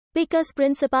Picus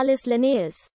principalis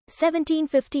Linnaeus.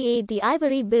 1758. The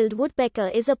ivory-billed woodpecker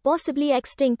is a possibly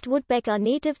extinct woodpecker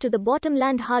native to the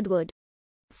bottomland hardwood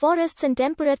forests and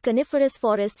temperate coniferous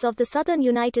forests of the southern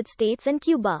United States and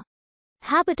Cuba.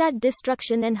 Habitat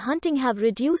destruction and hunting have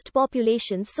reduced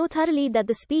populations so thoroughly that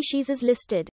the species is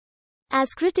listed as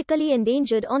critically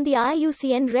endangered on the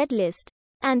IUCN Red List,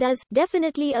 and as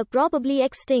definitely or probably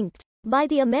extinct by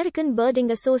the American Birding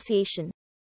Association.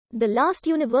 The last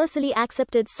universally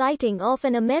accepted sighting of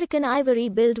an American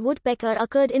ivory-billed woodpecker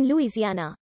occurred in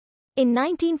Louisiana in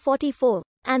 1944,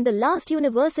 and the last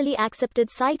universally accepted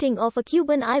sighting of a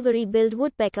Cuban ivory-billed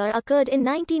woodpecker occurred in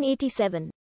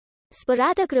 1987.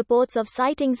 Sporadic reports of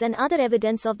sightings and other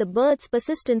evidence of the bird's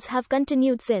persistence have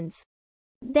continued since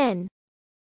then.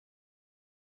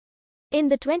 In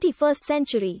the 21st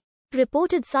century,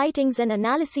 reported sightings and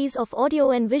analyses of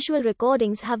audio and visual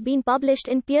recordings have been published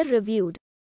in peer-reviewed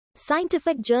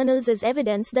scientific journals as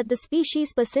evidence that the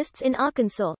species persists in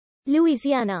Arkansas,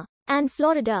 Louisiana, and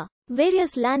Florida.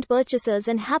 Various land purchases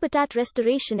and habitat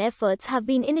restoration efforts have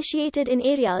been initiated in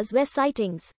areas where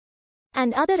sightings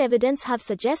and other evidence have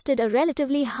suggested a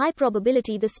relatively high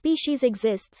probability the species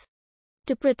exists.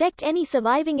 To protect any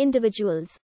surviving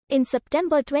individuals, in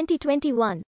September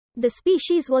 2021, the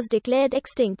species was declared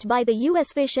extinct by the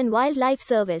U.S. Fish and Wildlife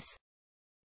Service.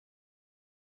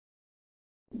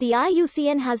 The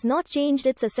IUCN has not changed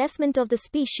its assessment of the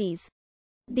species.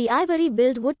 The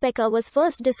ivory-billed woodpecker was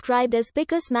first described as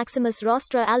Picus maximus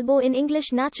rostra albo in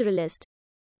English naturalist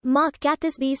Mark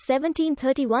Catesby's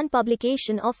 1731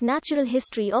 publication of Natural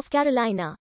History of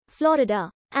Carolina, Florida,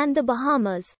 and the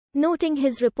Bahamas. Noting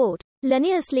his report,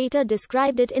 Linnaeus later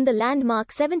described it in the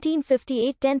landmark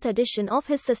 1758 10th edition of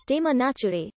his Systema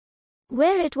Naturae,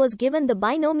 where it was given the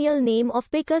binomial name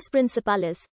of Picus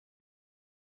principalis.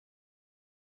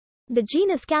 The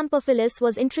genus Campophyllus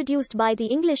was introduced by the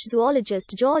English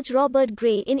zoologist George Robert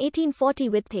Gray in 1840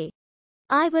 with the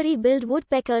ivory-billed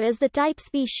woodpecker as the type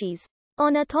species.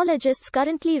 Ornithologists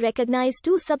currently recognize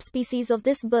two subspecies of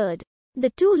this bird.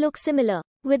 The two look similar,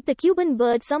 with the Cuban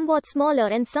bird somewhat smaller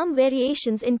and some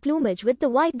variations in plumage with the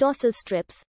white dorsal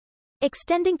strips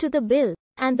extending to the bill,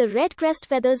 and the red crest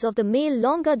feathers of the male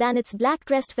longer than its black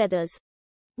crest feathers,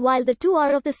 while the two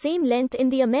are of the same length in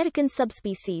the American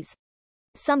subspecies.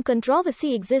 Some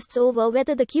controversy exists over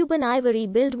whether the Cuban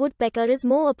ivory-billed woodpecker is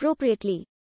more appropriately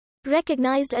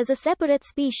recognized as a separate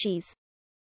species.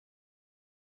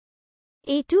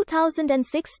 A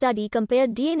 2006 study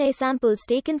compared DNA samples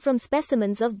taken from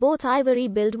specimens of both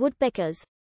ivory-billed woodpeckers,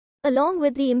 along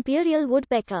with the imperial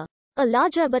woodpecker, a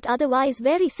larger but otherwise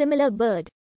very similar bird.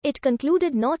 It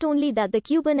concluded not only that the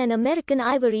Cuban and American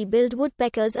ivory-billed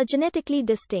woodpeckers are genetically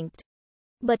distinct,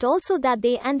 but also that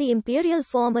they and the imperial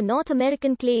form a North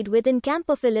American clade within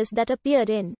Campophyllus that appeared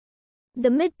in the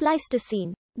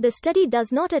mid-Pleistocene. The study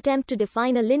does not attempt to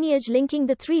define a lineage linking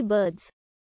the three birds,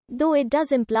 though it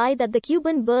does imply that the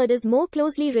Cuban bird is more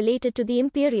closely related to the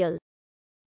imperial.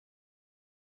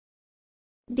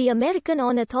 The American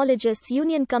Ornithologists'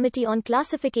 Union Committee on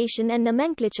Classification and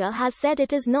Nomenclature has said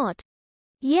it is not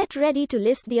yet ready to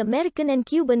list the American and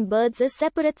Cuban birds as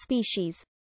separate species.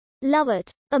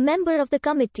 Lovett, a member of the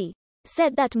committee,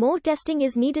 said that more testing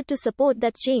is needed to support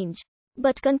that change,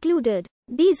 but concluded,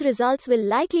 these results will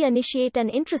likely initiate an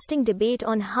interesting debate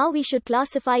on how we should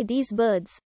classify these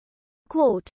birds.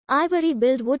 Quote,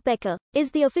 ivory-billed woodpecker is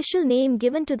the official name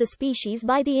given to the species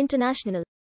by the International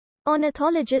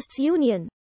Ornithologists' Union.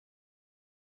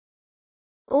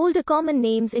 Older common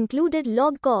names included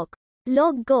logcock,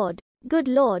 loggod, good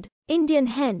lord, Indian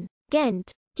hen,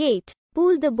 Kent, Kate,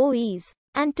 poule de Boise,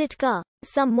 and Titka.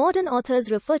 Some modern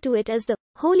authors refer to it as the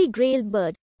Holy Grail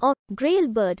bird, or Grail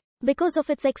bird, because of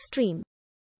its extreme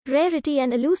rarity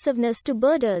and elusiveness to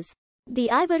birders.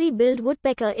 The ivory-billed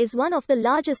woodpecker is one of the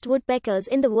largest woodpeckers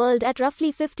in the world at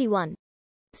roughly 51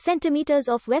 centimeters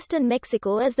of western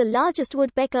Mexico as the largest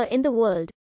woodpecker in the world.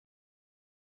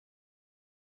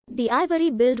 The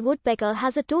ivory-billed woodpecker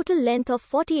has a total length of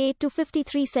 48 to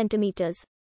 53 centimeters.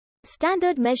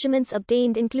 Standard measurements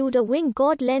obtained include a wing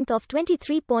chord length of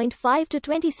 23.5 to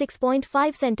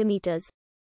 26.5 centimeters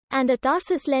and a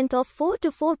tarsus length of 4 to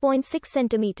 4.6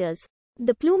 centimeters.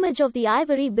 The plumage of the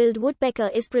ivory-billed woodpecker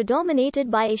is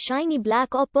predominated by a shiny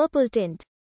black or purple tint.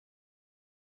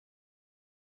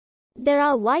 There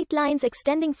are white lines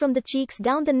extending from the cheeks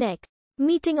down the neck,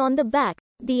 meeting on the back.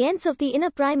 The ends of the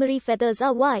inner primary feathers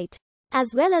are white,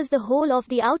 as well as the whole of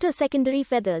the outer secondary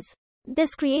feathers.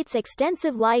 This creates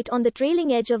extensive white on the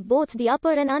trailing edge of both the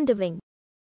upper and underwing.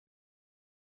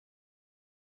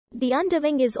 The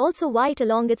underwing is also white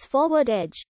along its forward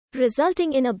edge,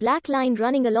 resulting in a black line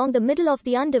running along the middle of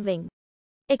the underwing.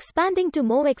 expanding to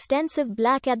more extensive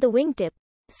black at the wingtip.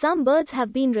 Some birds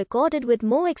have been recorded with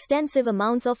more extensive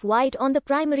amounts of white on the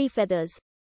primary feathers.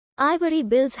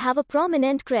 Ivory-bills have a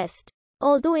prominent crest.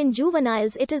 Although in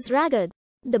juveniles it is ragged,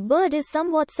 the bird is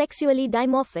somewhat sexually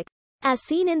dimorphic, as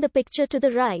seen in the picture to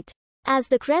the right, as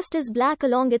the crest is black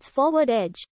along its forward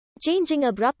edge, changing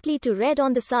abruptly to red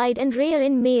on the side and rare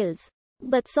in males,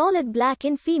 but solid black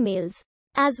in females,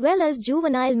 as well as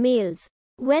juvenile males.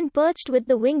 When perched with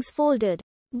the wings folded,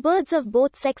 birds of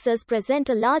both sexes present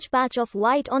a large patch of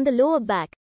white on the lower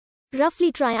back,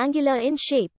 roughly triangular in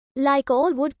shape. Like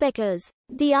all woodpeckers,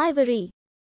 the ivory